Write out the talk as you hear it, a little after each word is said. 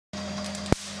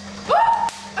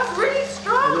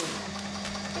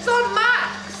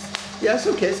Yeah, it's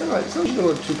okay, it's alright. As long as you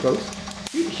don't go too close.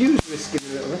 Hugh's risking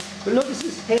a little bit. But look, this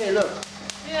is here, look.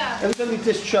 Yeah. Every time we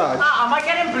discharge. Am I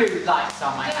getting blue lights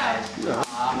on my head? No.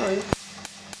 No.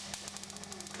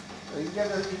 You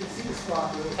can see the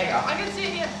spark. Take it off. I can see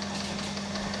it here.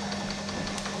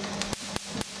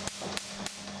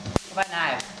 What about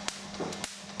now?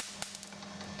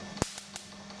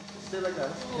 Stay like that.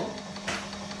 Okay.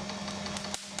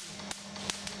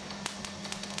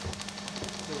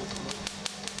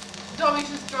 Tommy's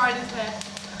just dried his hair.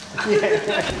 Yeah,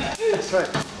 that's right.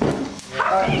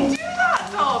 How can you do that,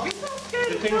 Tom? He's not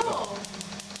scared at all.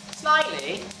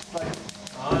 Slightly. Put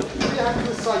your hand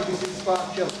to the side, you see the spark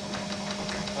jump.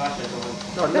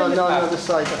 No, the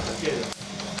side. That's it.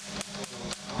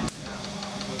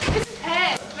 It's his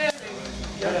hair, clearly.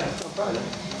 Yeah, it's not bad.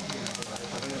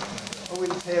 Oh,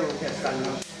 his hair will get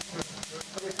standing up.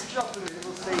 But if you drop it, it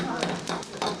will save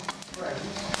the bread.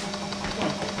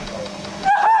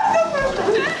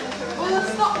 Well,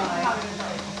 let's stop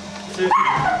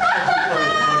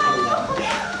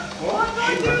What am I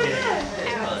doing there?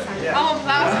 Oh,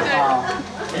 plastic.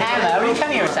 Emma, will you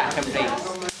come here a second, please? I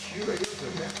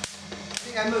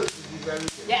think Emma would be very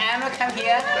good. Yeah, Emma, come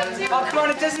here. Oh, come on,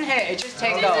 it doesn't hurt, it just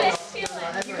tingles. You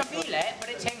can feel it, but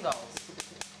it tingles.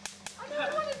 I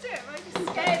don't want to do it, but I'm just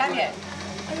scared. Come here.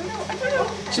 I don't know.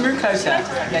 Just move closer.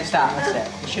 Let's start, that's it.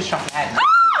 You should shove your head.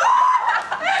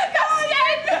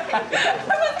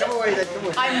 Come away then, come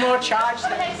away. I'm more charged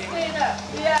than Let's you. clean up.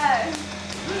 Yeah.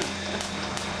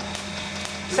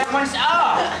 Someone's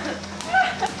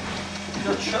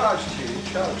You're charged here, you're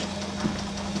charged.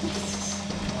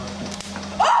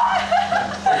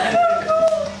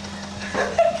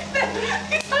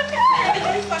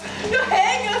 Your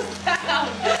hair goes down.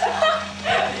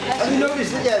 Have you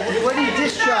noticed that, yeah, when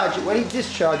he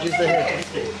discharges the hair.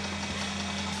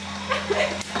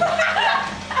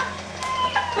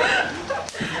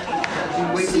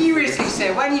 Seriously,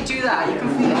 sir, when you do that, you can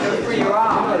feel it go through your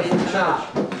arm.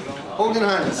 Hold in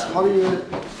hands. How do you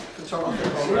control it?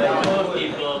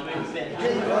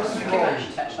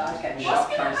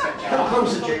 Come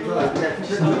closer, Jake.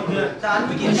 Dan,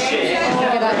 we can share.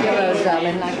 Get out your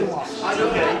darling, like you want.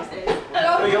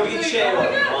 We can share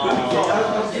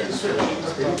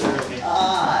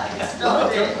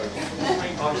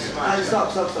Stop.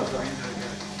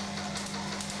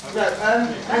 No,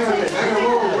 hang on a minute.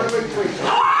 Wait.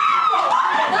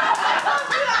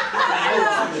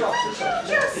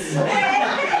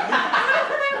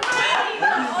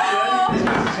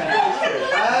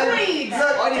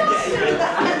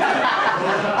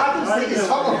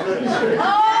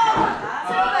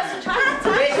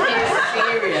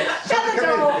 Shut the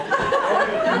door.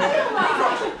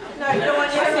 No, you don't want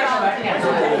your Right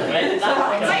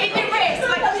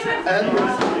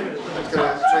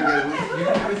in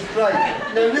your wrist, Right,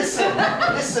 now listen.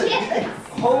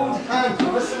 Hold hands.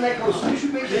 Listen, let go. You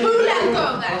should make it. Who let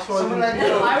go then? Someone let go.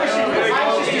 I was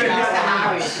just doing this to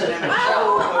Harry. No,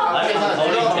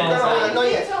 not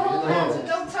yet.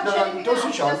 Don't touch No, don't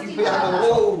switch on. You put your hand on the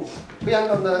wall. Put your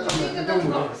hand on the don't.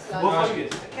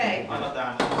 Okay. I'm not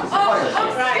down. Oh, I'm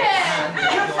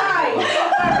scared. You're fine.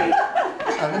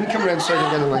 Let me come around so I can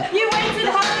get away. You waited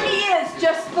how many years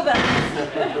just for that?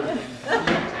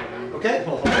 Okay?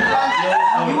 You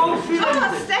won't feel Oh,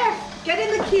 anything. Steph, get in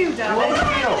the queue, darling. You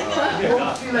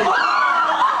won't feel anything.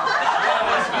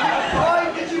 Why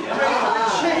did you break the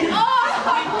chain?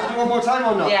 Oh! One more time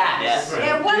or not? Yeah.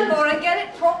 Yeah, one more and get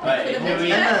it properly for the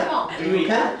next time. Come on. Are you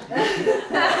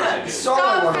okay?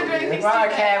 Start figuring things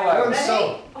Right, okay, well. Ready?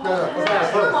 So. No.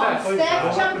 Come on,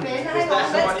 Steph, jump in. Hang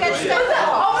on, let's get Steph out.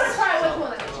 I want to try it with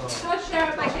one. Let's share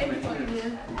it like everybody.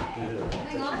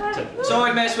 Hang on.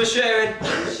 Sorry, miss, we're sharing.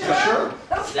 Sure?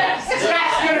 Steph,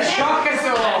 you're gonna shock us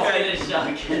all.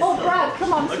 Oh, Brad,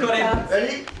 come on, I got him.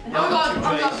 Ready? I'm gone,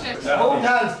 Steph. Hold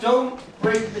hands, don't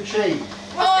break the chain.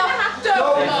 Oh,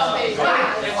 don't love me.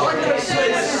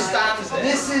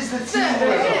 This is the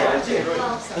teamwork.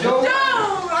 Don't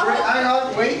break, hang on,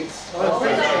 wait.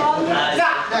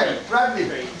 Now,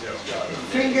 Bradley.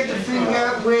 Finger to finger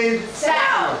with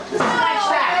Down.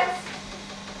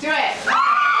 Do it.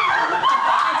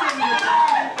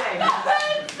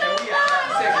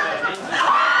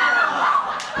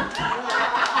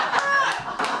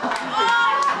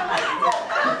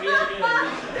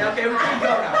 Okay, we can go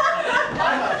now.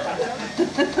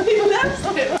 He loves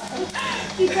it.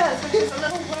 He does, but he's a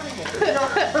little worried.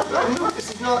 No, this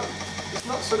is not, it's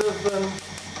not sort of,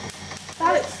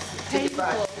 That's take it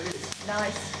back. painful. It is.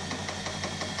 Nice.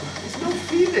 There's no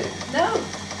feeling. No,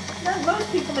 most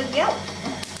people would yelp.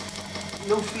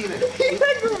 No feeling. He's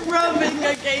like rubbing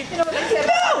against. You know what they say?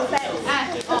 No!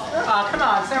 Oh, come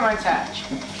on, someone touch.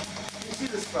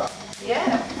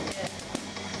 Yeah.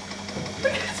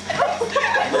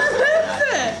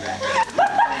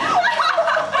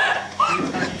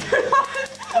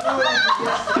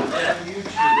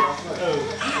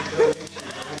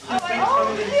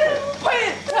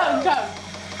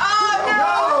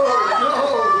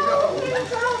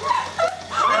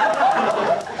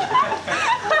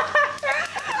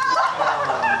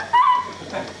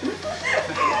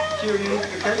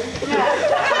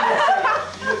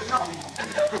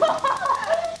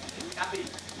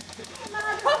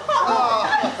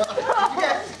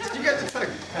 Did you get the thing?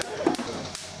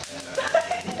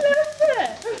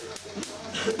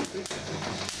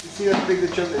 You see how big the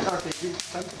jump is? Okay,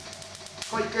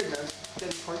 quite good now.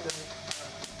 Getting quite there.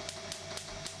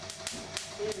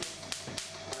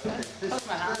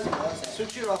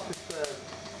 Switch it off with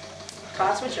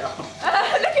Can't switch it off.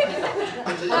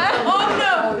 Oh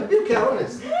no! you get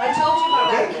honest. I told you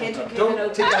about that kid who came Don't in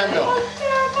take your hand off.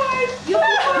 You're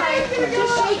fine.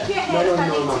 Just shake your head, No,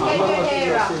 honey, to get your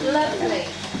hair up. Lovely.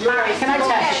 Harry, can I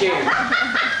touch you?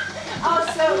 Oh,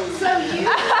 so you.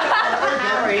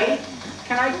 Harry,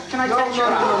 can I touch your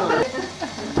arm?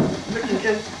 Looking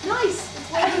good. Nice.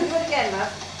 Why don't you do it again,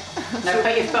 love? No,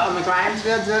 put your foot on the ground. We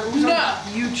had, who was on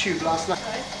YouTube last night?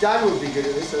 Dan would be good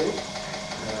at this, I think.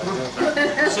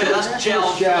 So that's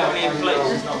gel firmly in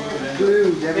place. It's not moving.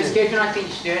 Glue, Miss Cooper, I think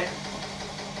you should do it.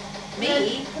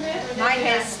 Me? My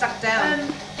hair's stuck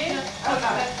down.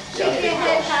 Shake your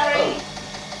head, Harry.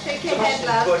 Shake your head,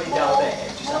 love.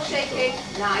 More shaking.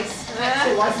 Nice.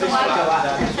 What's the one?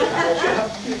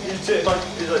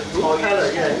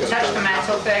 Touch the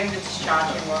metal thing, the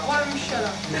discharging one. Shut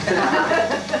up.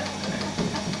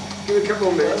 Give it a couple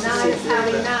more minutes. Nice,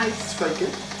 Harry, nice. It's quite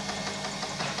good.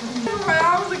 My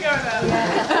arms are going out.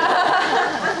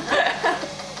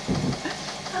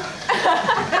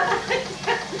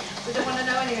 We don't want to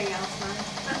know anything else, man.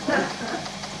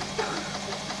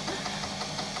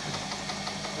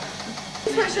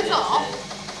 Switch this off.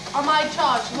 Am I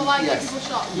charged? Will I give people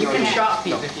shots? You can shock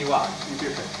people if you want.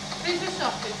 Please just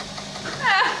shock me.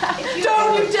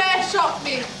 Don't you dare shock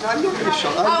me! No, I'm not going to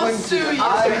shock. I'll sue you.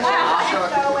 I'm Let shock.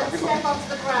 go and step onto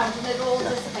the ground and it'll all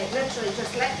dissipate. Literally,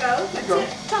 just let go. That's Go. it.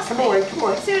 Trust Come me. on, come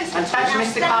on. Seriously. And touch Now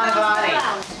Mr. step onto the Carnivale.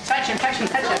 ground. Touch him. That's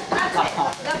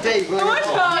it. Dave, we're going to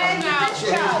go. Yeah, you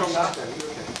discharge. Okay.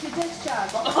 You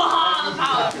discharge.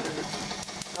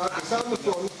 Okay, so on the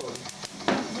phone,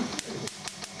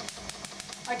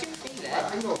 I can feel it. I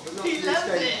know, but not He this loves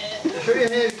time. it. Show your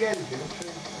hair again, Jim.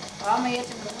 Oh, my ears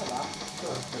are good for that.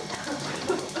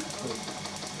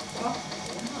 No.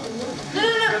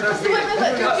 Just wait.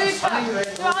 Do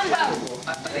it. Go on, go.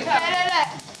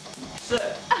 Sir,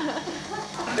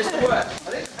 this will work. I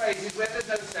think the phrase is where there's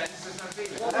no sense, there's no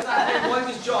feeling. Why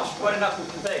was Josh running up with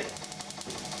the thing?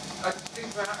 I think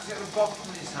perhaps he had a bottle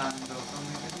in his hand or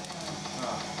something, didn't he?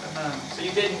 Oh, I don't know. So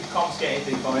you didn't confiscate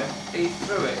anything from him? He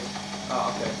threw it.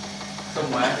 Oh, okay.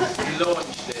 Somewhere. He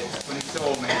launched it when he saw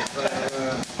me.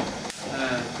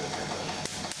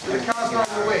 The car's not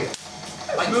on the way.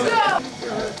 I moved it. Go.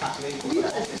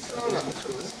 It's still on,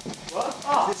 What?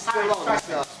 Oh, It's still on. It's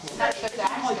not. touch the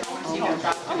dash. I want to see what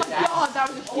Oh my god, that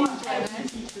was a huge one.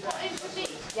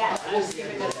 Yeah, just give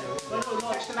it a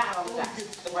touch the metal on the dash.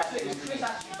 The red thing.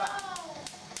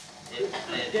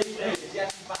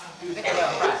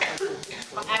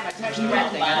 Emma, touch the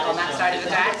red thing on that side of the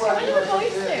dash.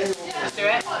 Let's do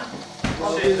it.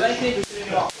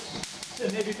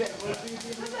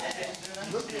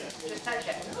 Just touch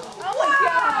it. Oh my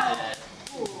god.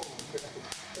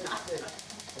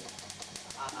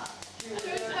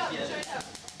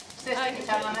 Sister, can you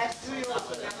turn on this?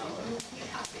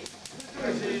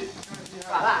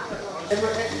 Like that.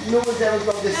 No one's ever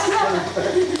got this.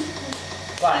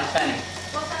 Right, it's funny.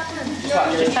 What's happening?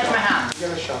 Just touch my hand.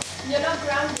 Give it a shot. You're not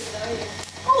grounded, though, are you?